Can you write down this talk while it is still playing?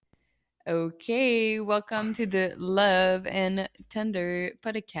Okay, welcome to the Love and Tender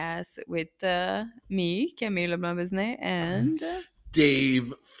podcast with me, Camille Leblanc-Besnay, and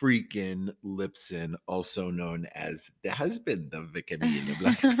Dave freaking Lipson, also known as the husband of Camille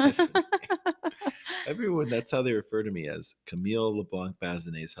LeBlanc-Bazinet. Everyone, that's how they refer to me, as Camille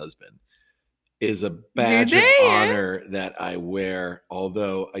LeBlanc-Bazinet's husband. Is a do badge of they? honor that I wear,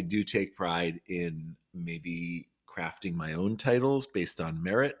 although I do take pride in maybe crafting my own titles based on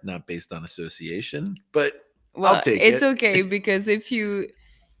merit, not based on association, but I'll Well, take it's it. okay because if you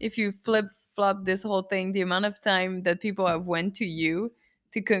flip flop this whole thing, the amount of time that people have went to you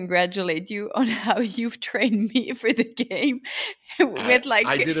to congratulate you on how you've trained me for the game with I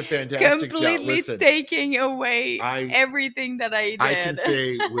like did a fantastic job. completely Listen, taking away I everything that I I can did.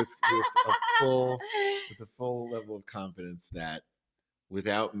 say with a full level of confidence that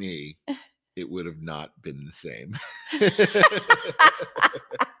without me, it would have not been the same.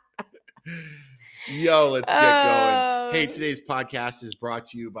 Yo, let's get going. Hey, Oh, today's podcast is brought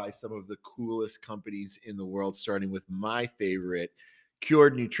to you by some of the coolest companies in the world, starting with my favorite,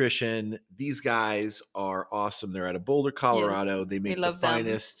 Cured Nutrition. These guys are awesome. They're out of Boulder, yes, Colorado. They we make the love them.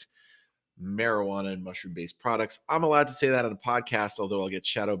 finest marijuana and mushroom based products. I'm allowed to say that on a podcast, although I'll get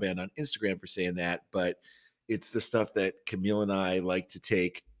shadow banned on Instagram for saying that. But it's the stuff that Camille and I like to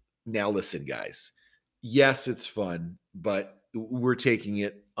take. Now, listen, guys. Yes, it's fun, but we're taking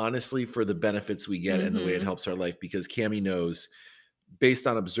it honestly for the benefits we get and the way it Mm-hmm. helps our life, because Cami knows, based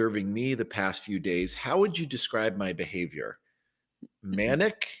on observing me the past few days, how would you describe my behavior?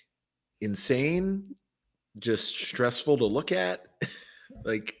 Manic, insane, just stressful to look at.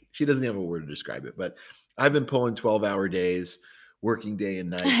 Like, she doesn't have a word to describe it, but I've been pulling 12-hour days, working day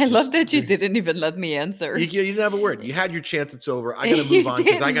and night. I love Just that you didn't even let me answer. you didn't have a word. You had your chance. It's over. I got to move You on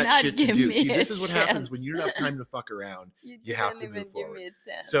because did I got not shit to give do. me See, a this is what happens chance. when you don't have time to fuck around. You You have didn't to move even give forward. me a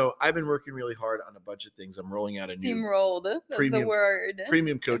chance. So I've been working really hard on a bunch of things. I'm rolling out a new Steamrolled. That's the premium word.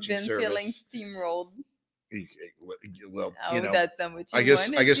 premium I've coaching been feeling service. steamrolled. Well, Oh, that's not what you I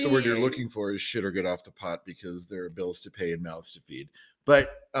wanted guess to the word you're hear. looking for is shit or get off the pot, because there are bills to pay and mouths to feed.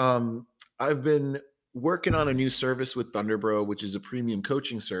 But I've been working on a new service with Thunderbro, which is a premium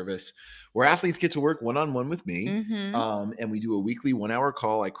coaching service where athletes get to work one-on-one with me. Mm-hmm. And we do a weekly 1 hour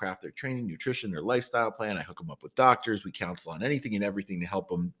call. I craft their training, nutrition, their lifestyle plan. I hook them up with doctors. We counsel on anything and everything to help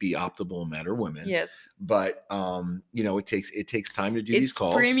them be optimal men or women. Yes. But it takes time to do these It's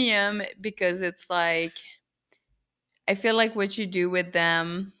calls. premium because it's like, I feel like what you do with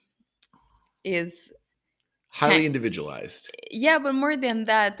them is Highly kind. individualized. Yeah, but more than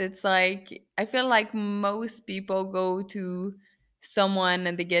that, it's like I feel like most people go to someone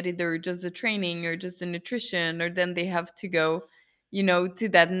and they get either just a training or just a nutrition, or then they have to go, to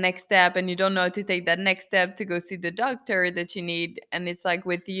that next step, and you don't know how to take that next step to go see the doctor that you need. And it's like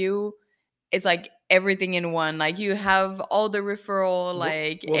with you, it's like everything in one. Like you have all the referral,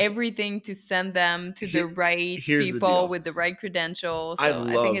 like Well, everything to send them to the right here's the people deal. with the right credentials. I So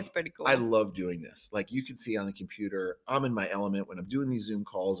I think it's love pretty I cool. love doing this. Like, you can see on the computer, I'm in my element when I'm doing these Zoom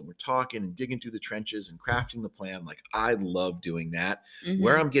calls and we're talking and digging through the trenches and crafting the plan. Like, I love doing that.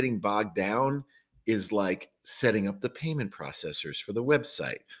 Where Hmm. I'm getting bogged down is like setting up the payment processors for the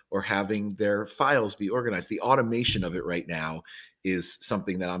website or having their files be organized. The automation of it right now is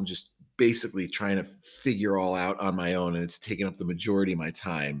something that I'm just basically trying to figure all out on my own, and it's taking up the majority of my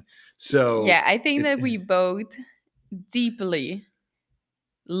time. Yeah, So I think it, that we both deeply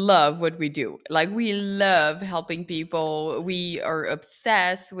love what we do. Like we love helping people. We are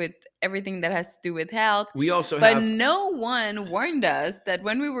obsessed with everything that has to do with health. we also But have no one warned us that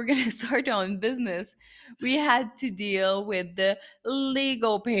when we were going to start our own business, we had to deal with the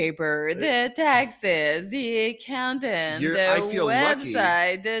legal paper, the taxes, the accountant, the I feel lucky.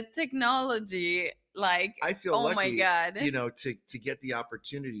 website, the technology. Like, I feel oh my lucky, God. to get the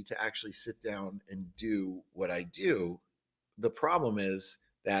opportunity to actually sit down and do what I do. The problem is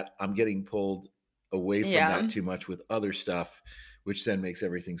that I'm getting pulled away from Yeah. that too much with other stuff, which then makes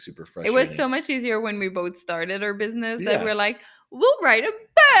everything super It was frustrating. so much easier when we both started our business that Yeah. we're like, we'll write a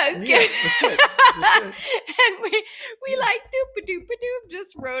book. Yeah, that's it. That's it. And we Yeah. like doop doop doop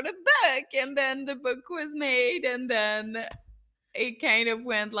just wrote a book, and then the book was made, and then it kind of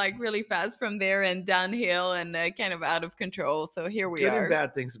went like really fast from there and downhill and kind of out of control. So here we Good and are.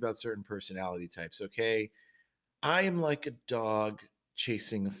 bad things about certain personality types, okay? I am like a dog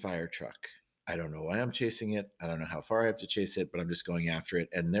chasing a fire truck. I don't know why I'm chasing it. I don't know how far I have to chase it, but I'm just going after it.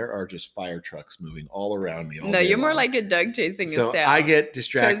 And there are just fire trucks moving all around me all No, day you're more long. like a dog chasing his So I tail get because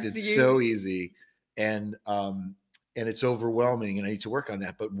distracted you. so easy. And and it's overwhelming and I need to work on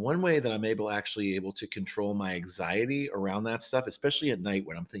that. But one way that I'm actually able to control my anxiety around that stuff, especially at night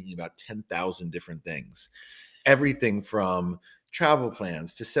when I'm thinking about 10,000 different things, everything from travel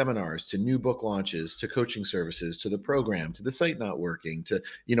plans to seminars to new book launches to coaching services to the program to the site not working to,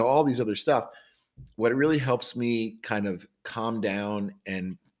 all these other stuff. What really helps me kind of calm down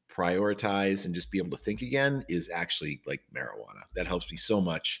and prioritize and just be able to think again is actually like marijuana. That helps me so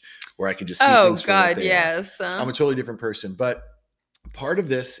much, where I can just see Oh things for what God, they are. yes. I'm a totally different person, but part of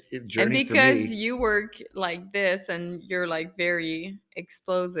this And journey for because me, you work like this and you're like very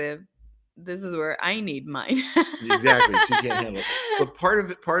explosive, this is where I need mine. exactly, she can't handle it. But part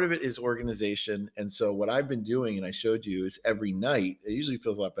of it is organization. And so what I've been doing, and I showed you, is every night, it usually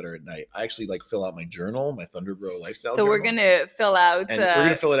feels a lot better at night, I actually like fill out my journal, my Thunderbro lifestyle So we're journal, gonna fill out. and we're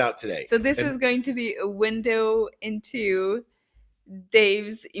gonna fill it out today. So this And is going to be a window into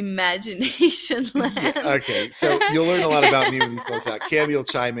Dave's imagination yeah, land. okay. So you'll learn a lot about me when you fill this out. Cammy will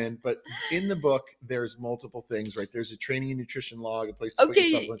chime in, but in the book, there's multiple things, right? There's a training and nutrition log, a place to put your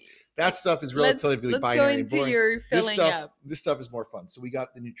Okay, supplements. That stuff is let's relatively go binary and into boring. your This filling stuff, up. this stuff is more fun. So we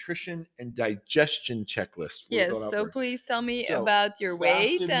got the nutrition and digestion checklist. We're Yes. going So outward. please tell me So about your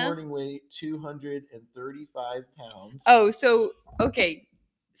weight. fasted morning weight, 235 pounds. Oh, so okay.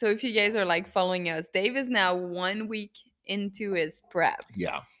 So if you guys are like following us, Dave is now 1 week into his prep.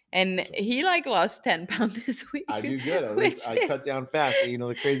 Yeah. And he like lost 10 pounds this week. I do good. At which least I is cut down fast.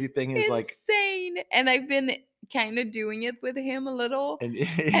 The crazy thing is like, insane. And I've been kind of doing it with him a little.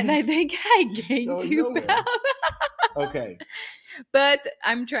 and I think I gained going 2 nowhere. pounds. Okay. But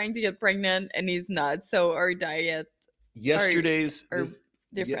I'm trying to get pregnant and he's not. So our diet Yesterday's are this-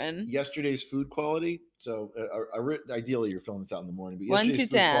 different. Yesterday's food quality. So ideally, you're filling this out in the morning. But 1 yesterday's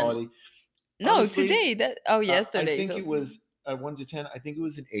to food 10. quality. No, honestly, today. Yesterday. I think so- it was 1 to 10. I think it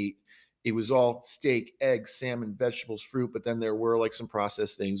was an 8. It was all steak, eggs, salmon, vegetables, fruit. But then there were like some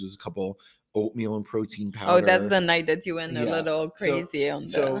processed things. There was a couple oatmeal and protein powder. Oh, that's the night that you went a Yeah. little crazy on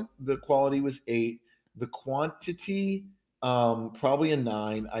So the quality was 8. The quantity, probably a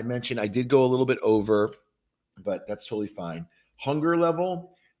 9. I mentioned I did go a little bit over, but that's totally fine. Hunger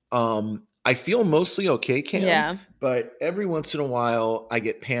level, I feel mostly okay, Cam. Yeah. But every once in a while, I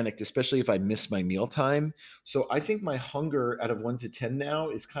get panicked, especially if I miss my mealtime. So I think my hunger out of 1 to 10 now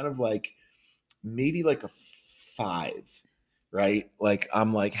is kind of like maybe like a 5, right? Like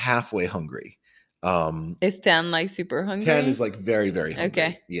I'm like halfway hungry. Is 10 like super hungry? 10 is like very, very hungry.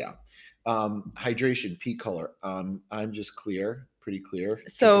 Okay. Yeah. Hydration, peak color. I'm just clear, pretty clear.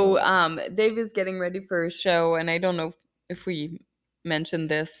 So Dave is getting ready for a show, and I don't know if we mentioned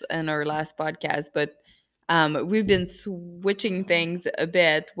this in our last podcast, but we've been switching things a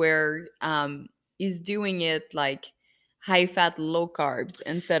bit where he's doing it like high fat, low carbs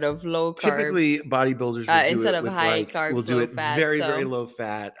instead of low carb. Typically, bodybuilders will do instead it of with high like carbs, we'll do low it fat, very, very so- low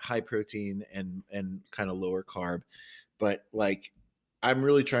fat, high protein, and kind of lower carb. But like, I'm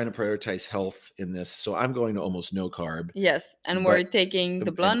really trying to prioritize health in this, so I'm going to almost no carb. Yes, and But- we're taking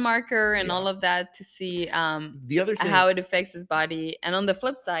the blood and- marker and yeah. all of that to see The other thing, how it affects his body. And on the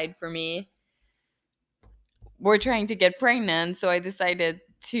flip side, for me, we're trying to get pregnant, so I decided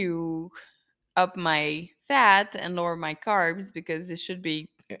to up my fat and lower my carbs because it should be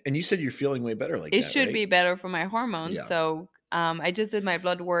and you said you're feeling way better like it that, should right? be better for my hormones. Yeah. So I just did my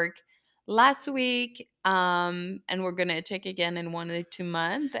blood work last week, and we're gonna check again in 1 or 2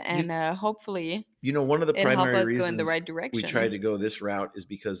 months, and hopefully One of the it'll help primary us reasons go in the right we direction. tried to go this route is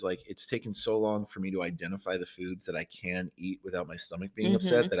because like it's taken so long for me to identify the foods that I can eat without my stomach being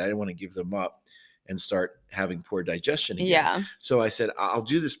upset that I didn't want to give them up and start having poor digestion again. Yeah. So I said, I'll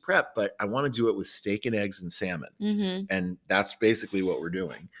do this prep, but I want to do it with steak and eggs and salmon. Mm-hmm. And that's basically what we're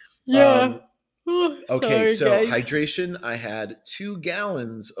doing. Yeah. Okay, Sorry, so guys. hydration, I had 2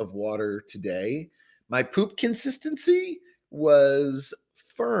 gallons of water today. My poop consistency was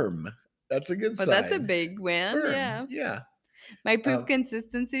firm. That's a good But sign. that's a big win. Firm. Yeah. Yeah. My poop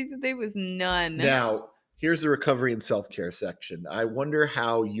consistency today was none. Now, here's the recovery and self-care section. I wonder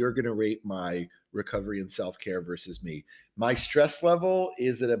how you're going to rate my recovery and self-care versus me. My stress level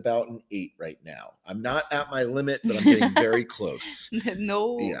is at about an 8 right now. I'm not at my limit, but I'm getting very close.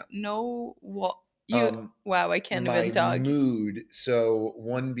 Wow, I can't my even talk. mood, so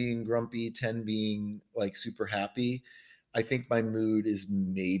 1 being grumpy, 10 being like super happy. I think my mood is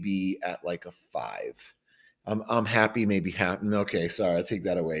maybe at like a 5. I'm happy, maybe happy. Okay, sorry, I'll take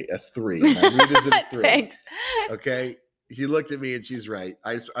that away. A 3. My mood is at a 3. Thanks. Okay, she looked at me and she's right.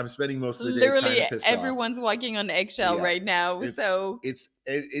 I'm spending most of the day Literally, kind of pissed off. everyone's walking on eggshell Yeah. right now.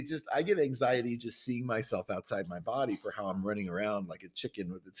 It just I get anxiety just seeing myself outside my body for how I'm running around like a chicken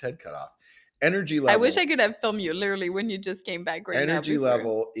with its head cut off. Energy I wish level. I could have filmed you literally when you just came back right now. Energy Before.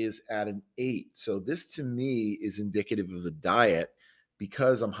 level is at an 8. So this to me is indicative of the diet.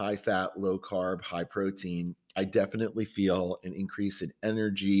 Because I'm high fat, low carb, high protein, I definitely feel an increase in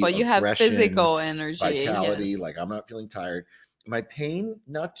energy, But you have aggression, physical energy, vitality. yes. Like I'm not feeling tired. My pain,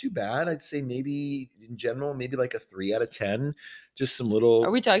 not too bad. I'd say maybe in general, maybe like a 3 out of 10. Just some little. Are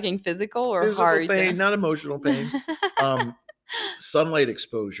we talking physical or physical hard? pain, not emotional pain. Sunlight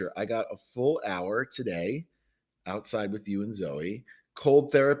exposure. I got a full hour today outside with you and Zoe.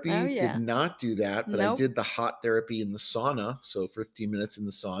 Cold therapy, Oh, yeah. did not do that, but I Nope. did the hot therapy in the sauna. So 15 minutes in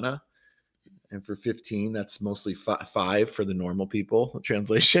the sauna. And for 15, that's mostly 5 for the normal people.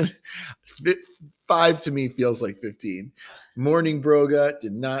 Translation 5 to me feels like 15. Morning broga,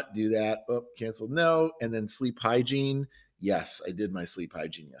 did not do that. Oh, canceled. No. And then sleep hygiene. Yes, I did my sleep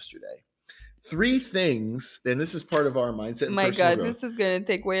hygiene yesterday. 3 things, and this is part of our mindset and My personal God, growth. this is going to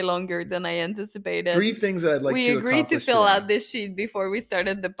take way longer than I anticipated. 3 things that I'd like we to agreed to accomplish fill today. out this sheet before we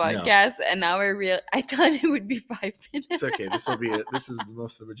started the podcast, and now I thought it would be 5 minutes. It's okay. This will be it. This is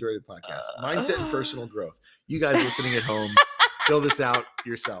most of the majority of the podcast. Mindset and personal growth. You guys listening at home, fill this out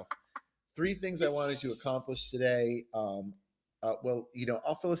yourself. 3 things I wanted to accomplish today. Well,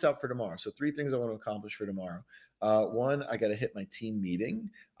 I'll fill this out for tomorrow. So 3 things I want to accomplish for tomorrow. 1, I got to hit my team meeting.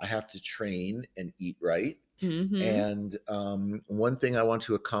 I have to train and eat right. Mm-hmm. And 1 thing I want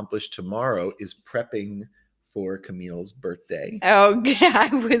to accomplish tomorrow is prepping for Camille's birthday. Okay, I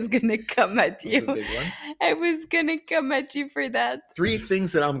was gonna come at you. That's a big one. I was gonna come at you for that. 3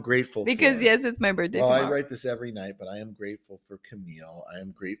 things that I'm grateful because for. Yes, it's my birthday Well, tomorrow. I write this every night, but I am grateful for Camille. I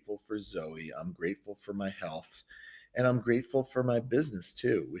am grateful for Zoe. I'm grateful for my health. And I'm grateful for my business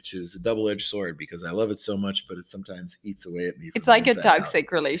too, which is a double-edged sword because I love it so much, but it sometimes eats away at me. It's like a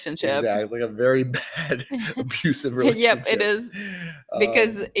toxic relationship. Exactly, like a very bad abusive relationship. Yep, it is.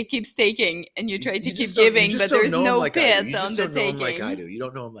 Because it keeps taking, and you try to keep giving, but don't there's know him no like I do. pit You just on the don't know him like I taking. do. You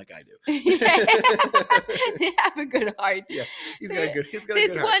don't know him like I do. They have a good heart. Yeah, he's got a good. He's got a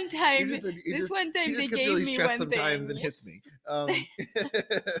This good heart. one time, He one time just they gets gave really me stressed one sometimes thing. and hits me.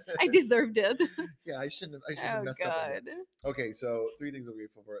 I deserved it. Yeah, I shouldn't have Oh messed up on God. that. Okay, so 3 things I'm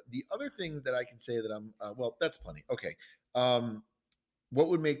grateful for. The other thing that I can say that I'm well, that's plenty. Okay, what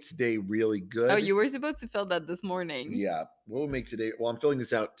would make today really good? Oh, you were supposed to fill that this morning. Yeah, what would make today? Well, I'm filling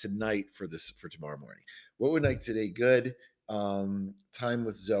this out tonight for tomorrow morning. What would make today good? Time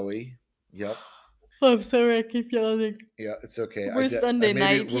with Zoe. Yep. I'm sorry, I keep yelling. Yeah, it's okay. We're Sunday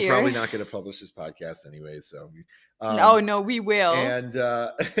night we're here. probably not going to publish this podcast anyway, so. No, we will. And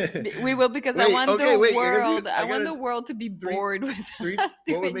we will because I want the world to be bored with us.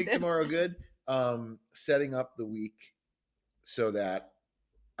 What would make tomorrow good? Setting up the week so that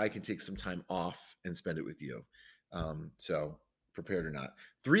I can take some time off and spend it with you. So prepared or not.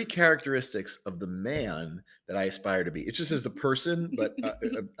 3 characteristics of the man that I aspire to be. It's just as the person, but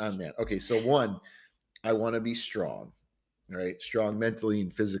I'm man. Okay, so 1, I want to be strong, right? Strong mentally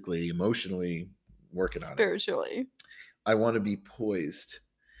and physically, emotionally, working on it. Spiritually. I want to be poised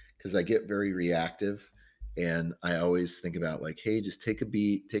because I get very reactive, and I always think about like, hey, just take a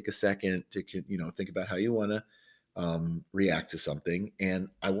beat, take a second to think about how you want to react to something. And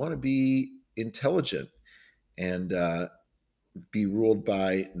I want to be intelligent and be ruled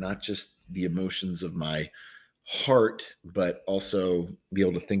by not just the emotions of my heart, but also be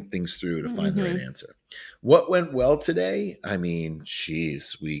able to think things through to find the right answer. What went well today? I mean,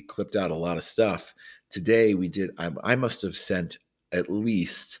 we clipped out a lot of stuff. Today we did, I must have sent at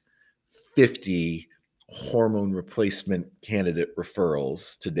least 50 hormone replacement candidate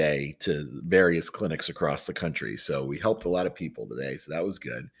referrals today to various clinics across the country. So we helped a lot of people today. So that was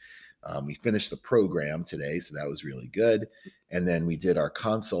good. We finished the program today. So that was really good. And then we did our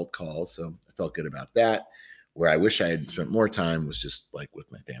consult call. So I felt good about that. Where I wish I had spent more time was just like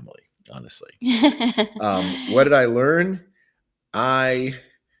with my family, honestly. What did I learn? I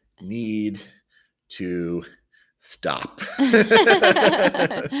need to stop.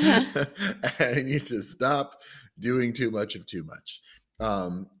 I need to stop doing too much of too much.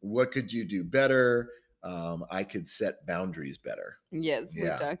 What could you do better? I could set boundaries better. Yes, we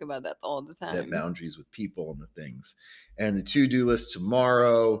talk about that all the time. Set boundaries with people and the things. And the to-do list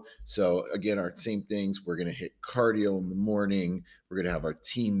tomorrow. So again, our same things. We're going to hit cardio in the morning. We're going to have our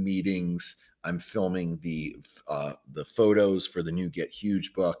team meetings. I'm filming the photos for the new Get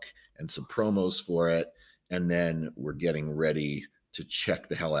Huge book and some promos for it. And then we're getting ready to check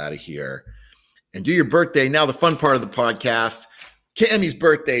the hell out of here and do your birthday. Now the fun part of the podcast. Cammie's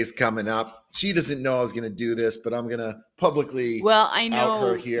birthday is coming up. She doesn't know I was going to do this, but I'm going to publicly I know out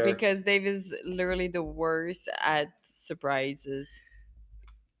her here. Because Dave is literally the worst at surprises.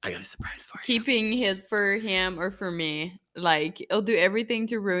 I got a surprise for you. keeping it for him or for me. Like, I'll do everything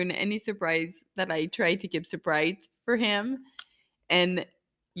to ruin any surprise that I try to keep surprised for him. And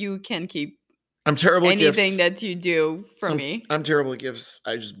you can keep I'm terrible at anything gifts. that you do for me. I'm terrible at gifts.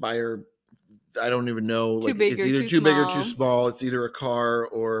 I just buy her. I don't even know. Too Like big it's or either too too big or too small. small. It's either a car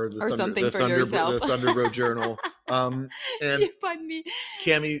or Or something for yourself. the Thunderbird journal. And You bought me.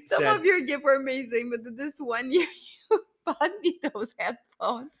 Cammy Some said, of your gifts were amazing, but this one year you bought me those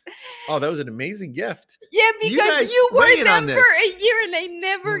headphones. "Oh, that was an amazing gift." Yeah, You because guys you weigh wore in them on for this. a year and I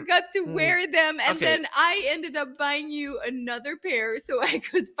never got to mm. wear them. And Okay. then I ended up buying you another pair so I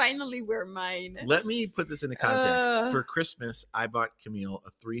could finally wear mine. Let me put this into context. For Christmas, I bought Camille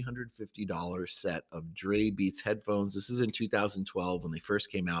a $350 set of Dre Beats headphones. This is in 2012 when they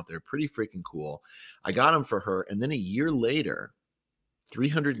first came out. They're pretty freaking cool. I got them for her, and then a year later,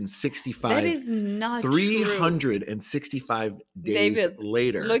 365. That is not true. 365 days David,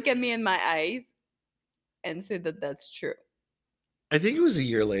 later. Look at me in my eyes and say that that's true. I think it was a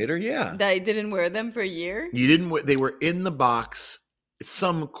year later. Yeah. That I didn't wear them for a year. You didn't. They were in the box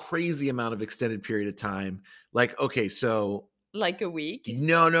some crazy amount of extended period of time. Like, okay, so like a week.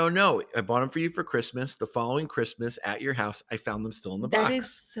 No. I bought them for you for Christmas. The following Christmas at your house, I found them still in the box. That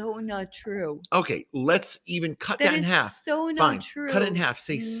is so not true. Okay, let's even cut that in half. So not Fine. true. Cut it in half.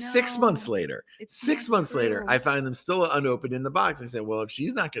 Say 6 months later. It's 6 months later, I find them still unopened in the box. I said, well, if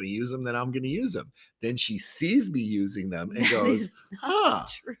she's not going to use them, then I'm going to use them. Then she sees me using them and goes, huh,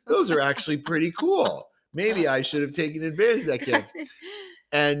 those are actually pretty cool. Maybe I should have taken advantage of that gift.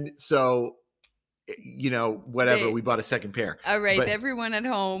 And so, whatever, we bought a second pair. All right, everyone at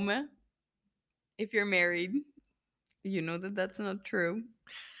home, if you're married, you know that that's not true.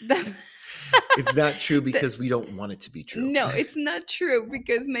 It's not true because we don't want it to be true. No, it's not true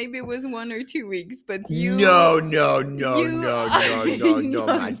because maybe it was 1 or 2 weeks, but you. No, my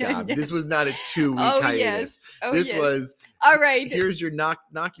God. This was not a 2-week hiatus. Yes. This was. All right. Here's your knock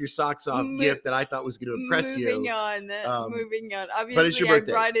your socks off gift that I thought was going to impress you. Moving on. Obviously, but it's your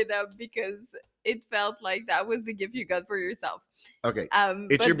birthday. I brought it up because it felt like that was the gift you got for yourself. Okay.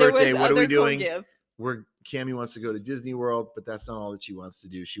 It's your birthday. What are we doing? Gift. Cammy wants to go to Disney World, but that's not all that she wants to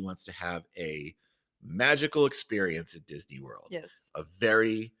do. She wants to have a magical experience at Disney World. Yes. A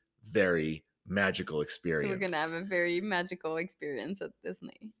very, very magical experience. So we're going to have a very magical experience at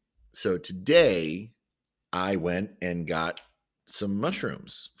Disney. So today, I went and got some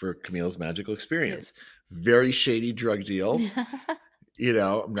mushrooms for Camille's magical experience. Yes. Very shady drug deal.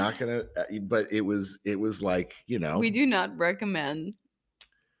 I'm not going to, but it was like, We do not recommend.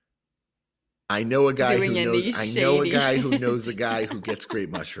 I know a guy who knows. I know a guy who knows a guy who gets great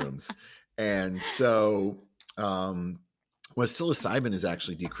mushrooms, and so, psilocybin is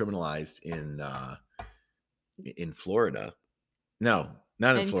actually decriminalized in Florida. No,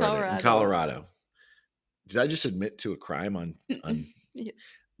 not in Florida. In Colorado. Did I just admit to a crime on yes.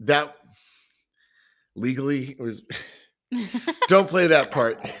 That? Legally, it was. Don't play that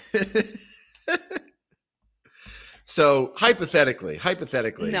part. So hypothetically.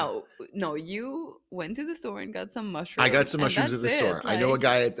 No, you went to the store and got some mushrooms. I got some mushrooms at the store. I know a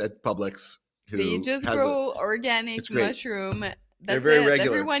guy at Publix who they just grow organic mushroom. They're very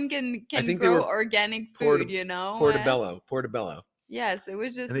regular. Everyone can grow organic food, Portobello. Yes, it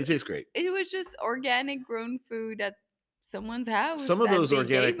was just. And they taste great. It was just organic grown food at someone's house. Some of those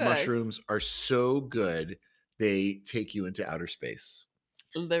organic mushrooms are so good, they take you into outer space.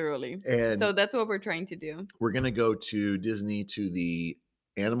 Literally. And so that's what we're trying to do. We're going to go to Disney to the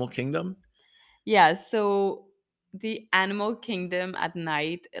Animal Kingdom. Yeah. So the Animal Kingdom at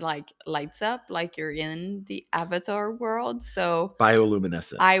night, lights up like you're in the Avatar world. So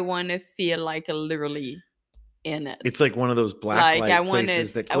bioluminescent. I want to feel like literally in it. It's like one of those black light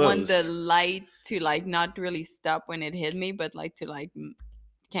places that close. I want the light to not really stop when it hit me, but to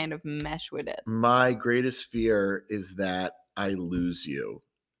kind of mesh with it. My greatest fear is that I lose you.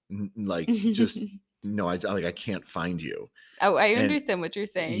 Just no, I can't find you. Oh, I understand what you're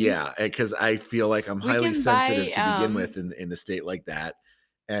saying. Yeah, because I feel like I'm highly sensitive to begin with in a state like that,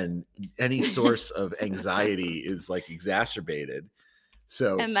 and any source of anxiety is exacerbated.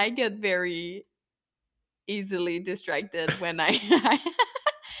 So, and I get very easily distracted when I'm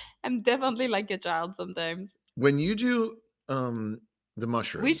definitely like a child sometimes. When you do the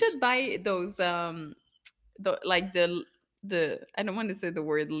mushrooms, we should buy those the I don't want to say the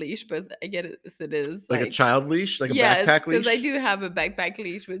word leash, but I get it as it is. Like a child leash? Like a backpack leash? Because I do have a backpack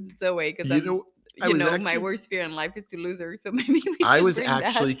leash with Zoe. Because my worst fear in life is to lose her. So maybe we should I was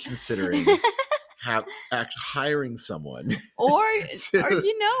actually considering hiring someone Or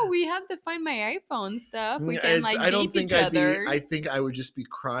to, we have the Find My iPhone stuff. We can it's, like I don't beep think each I'd be, other. I think I would just be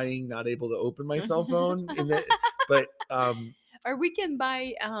crying, not able to open my cell phone in that, but Or we can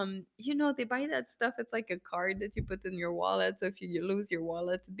buy they buy that stuff. It's like a card that you put in your wallet. So if you lose your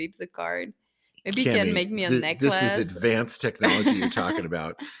wallet, it beeps a card. Maybe you can Cami, make me a this is necklace. advanced technology you're talking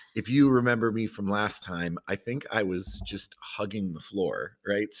about. If you remember me from last time, I think I was just hugging the floor,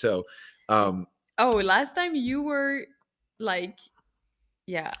 right? So, Oh, last time you were like,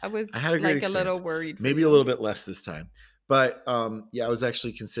 yeah, I was I had a great like a little experience. worried for Maybe a you. little bit less this time. But yeah, I was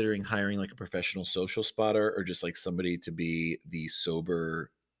actually considering hiring like a professional social spotter or just like somebody to be the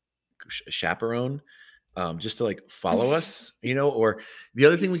sober chaperone, just to like follow us, or the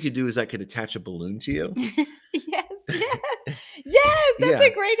other thing we could do is I could attach a balloon to you. Yes, yes, yes. That's Yeah.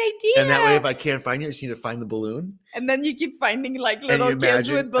 a great And that way, if idea. I can't find you, I just need to find the balloon. And then you keep finding like And you little kids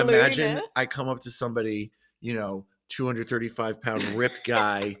with balloon. imagine I come up to somebody, 235-pound ripped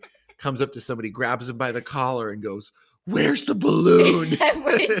guy comes up to somebody, grabs him by the collar and goes, "Where's the balloon?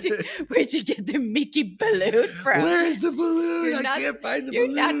 Where'd you get the Mickey balloon from? Where's the balloon? You're I not, can't find the you're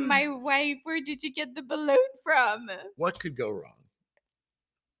balloon." not my wife. Where did you get the balloon from? What could go wrong?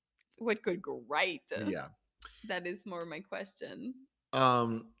 What could go right? Yeah. That is more my question.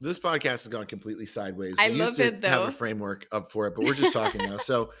 This podcast has gone completely sideways. I We love used to it, have a though. framework up for it, but we're just talking now.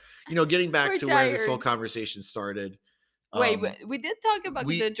 So, getting back We're to where this whole tired. conversation started. Wait, we did talk about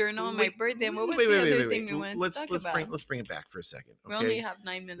We the journal on my wait, birthday. And what was wait, the wait, other wait, thing wait. we wanted Let's to talk about? let's bring it back for a second. We Okay, only have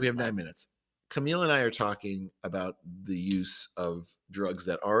 9 minutes. we have left. 9 minutes. Camille and I are talking about the use of drugs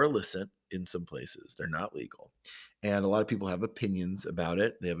that are illicit in some places. They're not legal, and a lot of people have opinions about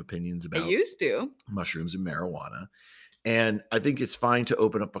it. They have opinions I about used to. mushrooms and marijuana. And I think it's fine to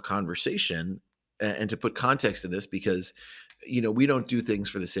open up a conversation and to put context to this because, we don't do things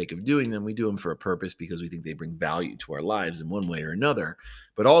for the sake of doing them. We do them for a purpose because we think they bring value to our lives in one way or another.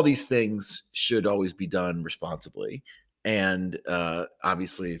 But all these things should always be done responsibly. And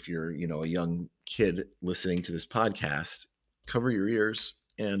obviously, if you're, a young kid listening to this podcast, cover your ears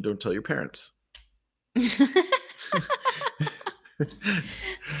and don't tell your parents.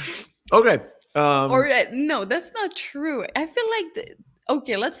 Okay. Or no, that's not true. I feel like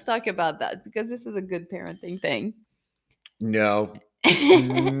okay, let's talk about that because this is a good parenting thing. No.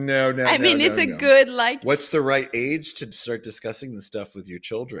 No. I mean, it's a good like. What's the right age to start discussing the stuff with your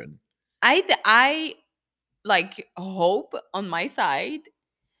children? I like hope on my side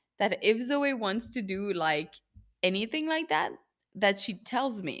that if Zoe wants to do like anything like that, that she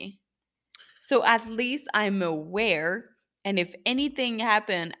tells me. So at least I'm aware, and if anything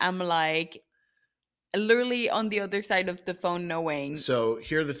happened, I'm like literally on the other side of the phone knowing. So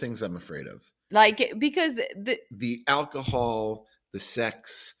here are the things I'm afraid of. Like, because the alcohol, the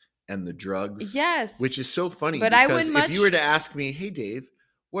sex, and the drugs. Yes. Which is so funny. But because if you were to ask me, hey, Dave,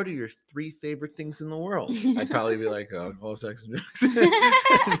 what are your 3 favorite things in the world? I'd probably be like alcohol, sex, and drugs.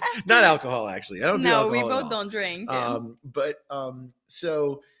 Not alcohol, actually. I don't do alcohol. No, we both don't drink. But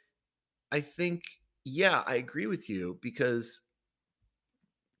so I think, yeah, I agree with you because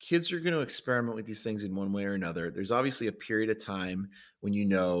kids are going to experiment with these things in one way or another. There's obviously a period of time when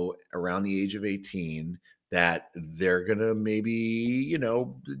around the age of 18 that they're going to maybe,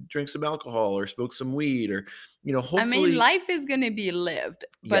 drink some alcohol or smoke some weed or, hopefully. I mean, life is going to be lived.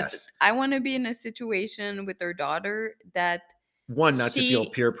 But yes. I want to be in a situation with our daughter that not to feel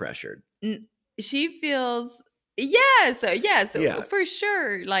peer pressured. She feels, yes, Yeah. for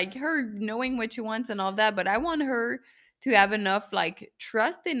sure. Like her knowing what she wants and all that. But I want her to have enough like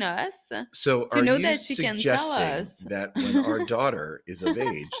trust in us so to know that she can tell us that when our daughter is of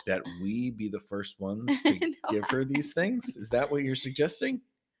age that we be the first ones to give her these things. Is that what you're suggesting?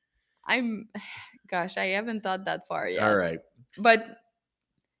 Gosh, I haven't thought that far yet. All right, but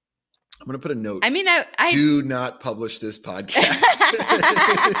I'm gonna put a note. I mean, I do not publish this podcast.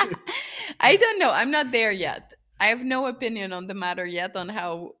 I don't know. I'm not there yet. I have no opinion on the matter yet on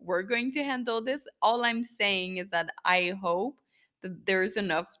how we're going to handle this. All I'm saying is that I hope that there's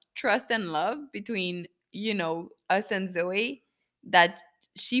enough trust and love between, us and Zoe that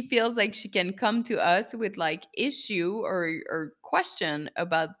she feels like she can come to us with like issue or question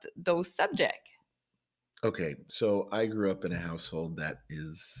about those subjects. Okay, so I grew up in a household that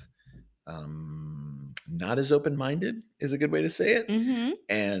is not as open-minded is a good way to say it. Mm-hmm.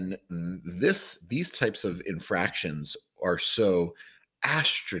 And these types of infractions are so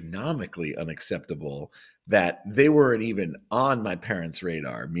astronomically unacceptable that they weren't even on my parents'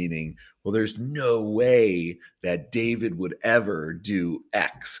 radar, meaning, well, there's no way that David would ever do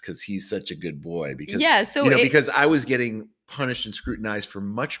X because he's such a good boy. Because, yeah, so because I was getting punished and scrutinized for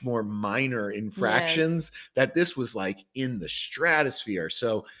much more minor Yes. infractions, that this was like in the stratosphere.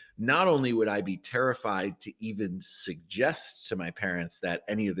 So not only would I be terrified to even suggest to my parents that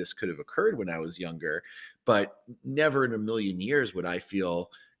any of this could have occurred when I was younger, but never in a million years would I feel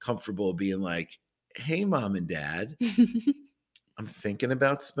comfortable being like, hey, mom and dad, I'm thinking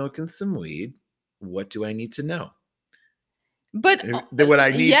about smoking some weed. What do I need to know? But Then what I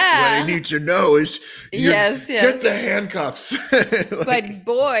yeah. need to know is Yes, get the yes. handcuffs. But Like,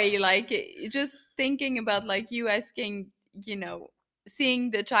 boy, like just thinking about like you asking, you know,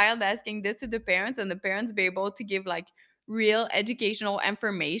 seeing the child asking this to the parents and the parents be able to give like real educational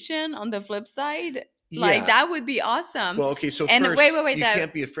information on the flip side, like yeah. that would be awesome. Well, okay. So And first, wait, you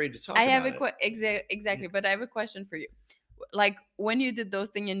can't be afraid to I talk have about it. exactly, but I have a question for you. Like when you did those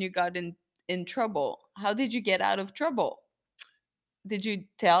things and you got in trouble, how did you get out of trouble? Did you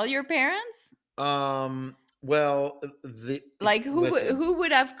tell your parents? Well, Like listen. who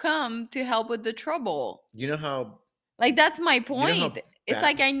would have come to help with the trouble? You know how Like that's my you know point. how It's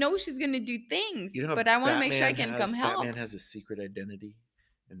like I know she's gonna do things, you know how but I want to make sure I can come Batman help. has a secret identity,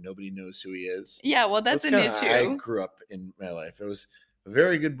 and nobody knows who he is. Yeah, well, that's That's an kind of I issue. grew up in my life. I was a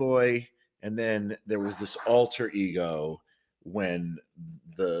very good boy, and then there was this alter ego when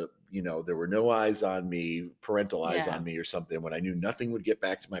there were no eyes on me, parental eyes Yeah, on me or something, when I knew nothing would get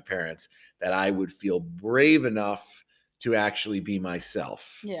back to my parents, that I would feel brave enough to actually be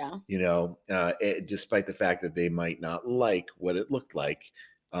myself. yeah, Despite the fact that they might not like what it looked like,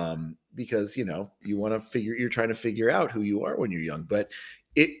 because you're trying to figure out who you are when you're young. But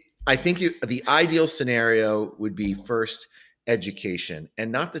I think the ideal scenario would be first education,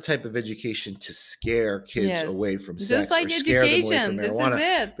 and not the type of education to scare kids yes. away from Just sex or like scare them away from education. This is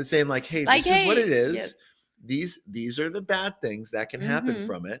marijuana, it. but saying like, hey, Like, this is what it hey, is. yes. These are the bad things that can happen Mm-hmm.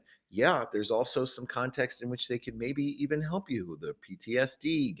 from it. Yeah, there's also some context in which they can maybe even help you, the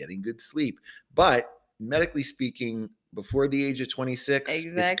PTSD, getting good sleep. But medically speaking, before the age of 26, it's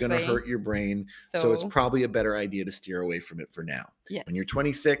going to Exactly. hurt your brain. So it's So probably a better idea to steer away from it for now. yes. When you're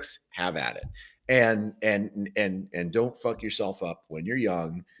 26, have at it. And don't fuck yourself up when you're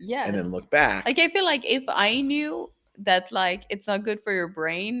young, Yes. and then look back. Like I feel like if I knew that like it's not good for your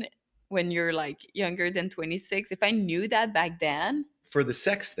brain when you're like younger than 26, if I knew that back then, For the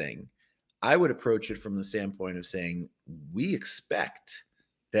sex thing, I would approach it from the standpoint of saying, we expect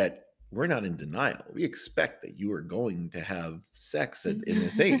that we're not in denial. We expect that you are going to have sex in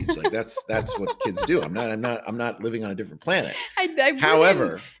this age. Like that's what kids do. I'm not living on a different planet. I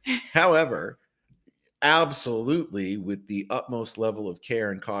However, absolutely, with the utmost level of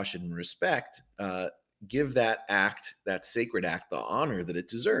care and caution and respect, give that sacred act, the honor that it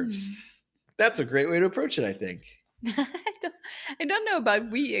deserves. That's a great way to approach it, I think. I don't know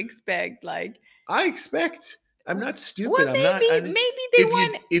about we expect like I expect. I'm not stupid. well I'm not. maybe they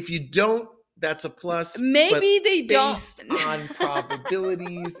want If you don't, that's a plus. maybe But they don't based on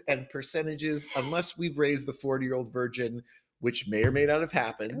probabilities and percentages, unless we've raised the 40-year-old virgin, which may or may not have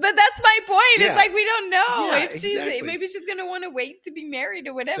happened. But that's my point. Yeah. It's like we don't know Yeah, if exactly. maybe she's gonna want to wait to be married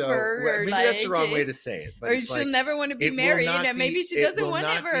or whatever, So, or maybe like that's the wrong way to say it, but or it's she'll like, never want to be it will married, not and maybe be she it doesn't will want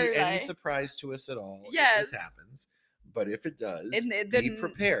not ever. be any Like, surprise to us at all if yes, this happens. But if it does, and it be didn't.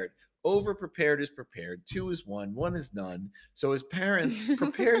 prepared. Over prepared is prepared. 2 is 1. 1 is none. So as parents,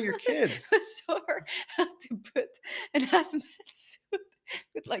 prepare your kids. For sure, have to put an hazmat suit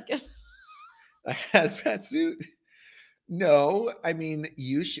with like a A hazmat suit? No, I mean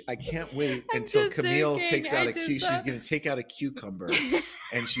I can't wait I'm until just Camille joking. takes out she's gonna take out a cucumber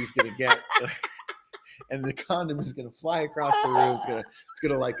and she's gonna get and the condom is gonna fly across the room. It's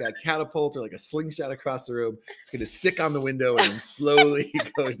gonna like a catapult or like a slingshot across the room. It's gonna stick on the window and then slowly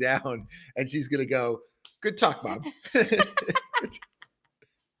go down. And she's gonna go, "Good talk, Mom."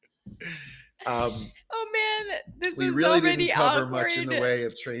 Oh man, this We is really already didn't cover awkward. much in the way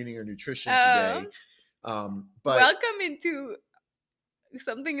of training or nutrition today. But welcome into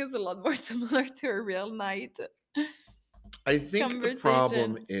something is a lot more similar to a real night. I think the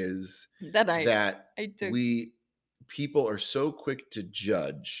problem is that people are so quick to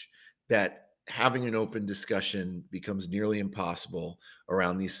judge that having an open discussion becomes nearly impossible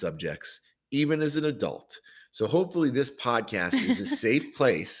around these subjects, even as an adult. So hopefully this podcast is a safe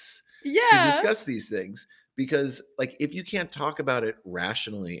place to discuss these things, because like if you can't talk about it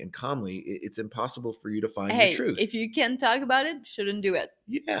rationally and calmly, it's impossible for you to find the truth. If you can't talk about it, shouldn't do it.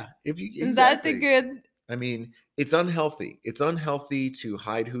 Yeah, exactly. Is that the good? I mean, it's unhealthy. It's unhealthy to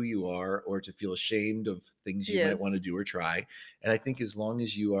hide who you are or to feel ashamed of things you might want to do or try. And I think as long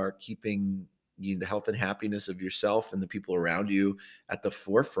as you are keeping the health and happiness of yourself and the people around you at the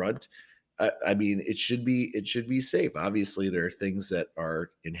forefront, I mean, it should be safe. Obviously, there are things that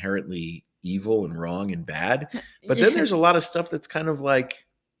are inherently evil and wrong and bad, but then there's a Yes. lot of stuff that's kind of like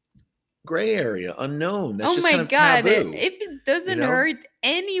gray area, unknown. That's Oh just my kind of God. taboo, If it you doesn't know? hurt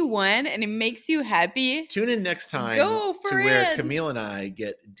anyone and it makes you happy, Tune in next time go to for where it. Camille and I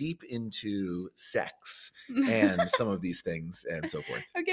get deep into sex and some of these things and so forth. Okay.